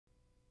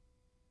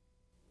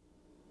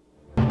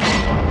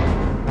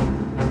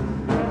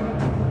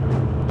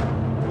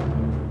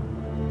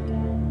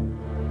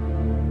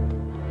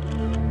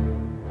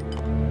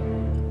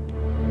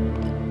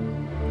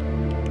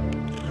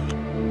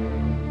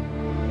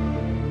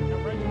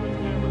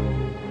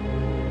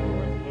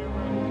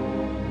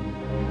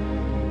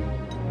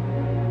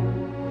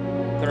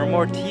there are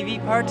more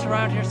TV parts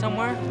around here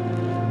somewhere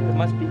that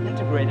must be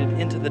integrated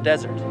into the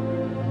desert.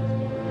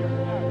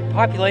 The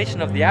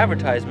population of the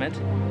advertisement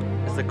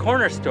is the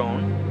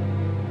cornerstone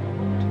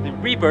to the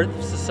rebirth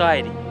of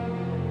society.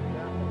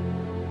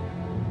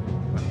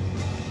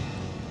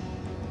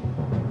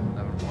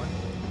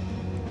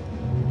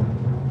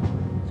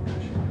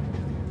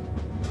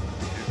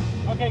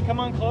 Okay, come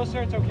on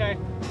closer, it's okay.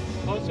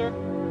 Closer,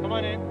 come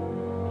on in.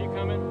 Keep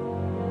coming,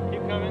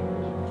 keep coming.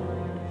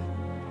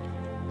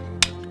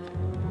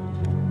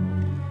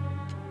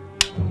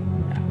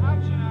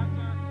 Action,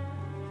 actor.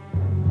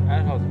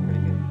 That holds pretty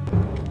good.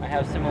 I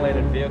have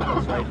simulated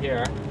vehicles right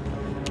here.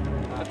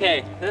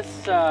 Okay,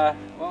 this,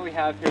 what we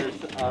have here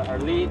is our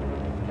lead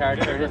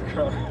character.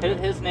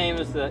 His name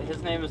is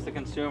the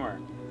consumer.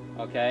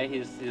 Okay,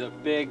 he's a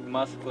big,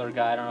 muscular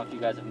guy. I don't know if you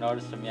guys have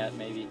noticed him yet,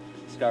 maybe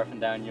scarfing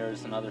down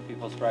yours and other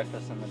people's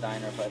breakfast in the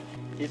diner, but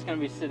he's going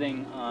to be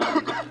sitting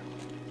on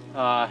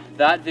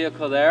that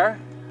vehicle there,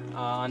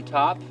 on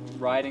top,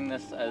 riding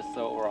this as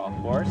though it were a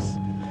horse.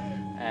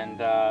 And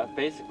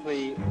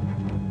basically,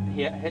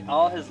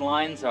 all his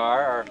lines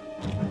are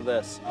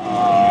this.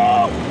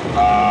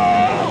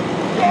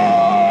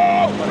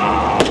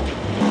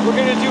 We're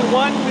going to do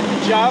one with the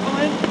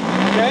javelin,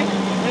 okay?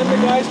 And the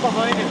guys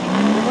behind him.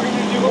 Then we're going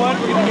to do one,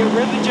 we're going to get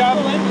rid of the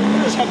javelin,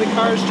 and just have the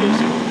cars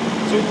chasing,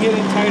 so we can get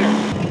in tighter.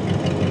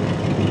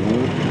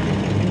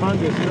 Come on,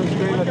 Goose, come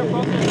straight up.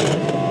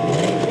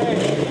 Okay,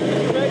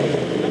 get ready.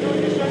 Let me know when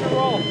you're starting to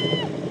roll.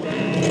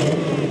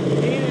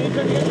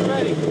 Anytime you guys are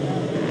ready.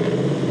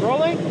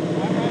 Rolling?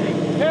 I'm ready.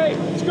 Okay,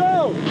 let's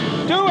go!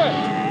 Do it!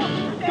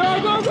 Go,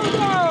 go, go,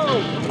 go!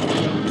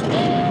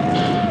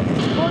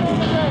 Going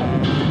over there.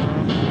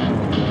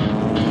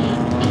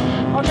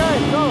 Okay,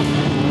 go!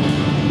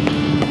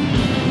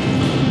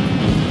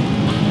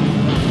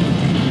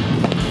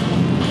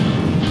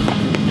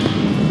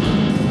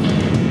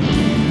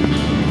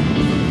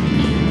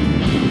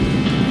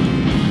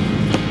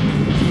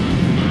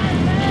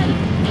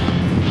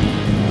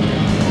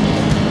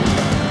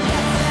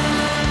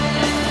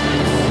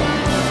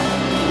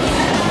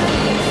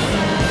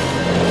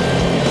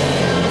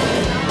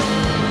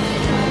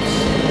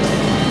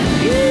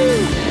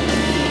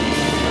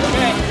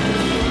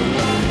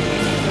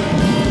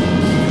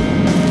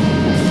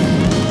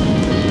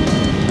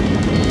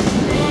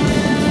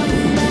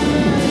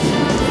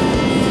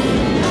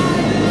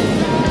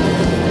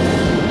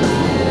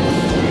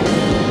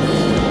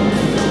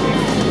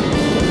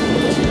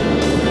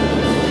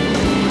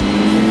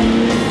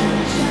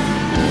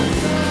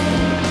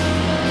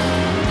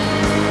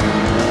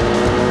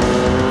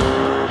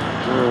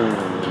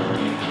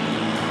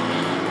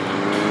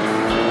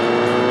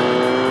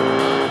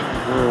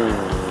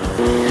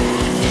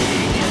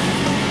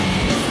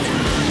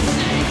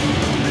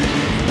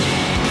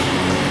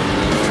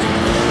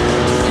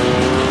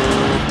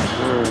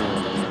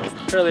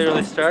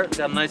 Early start. We've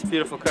got nice,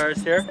 beautiful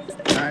cars here.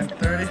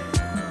 9:30.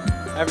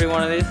 Every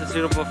one of these is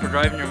suitable for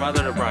driving your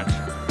mother to brunch.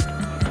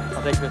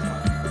 I'll take this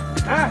one.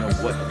 Ah! I don't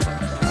know what the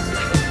fuck is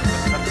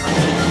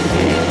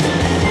happening.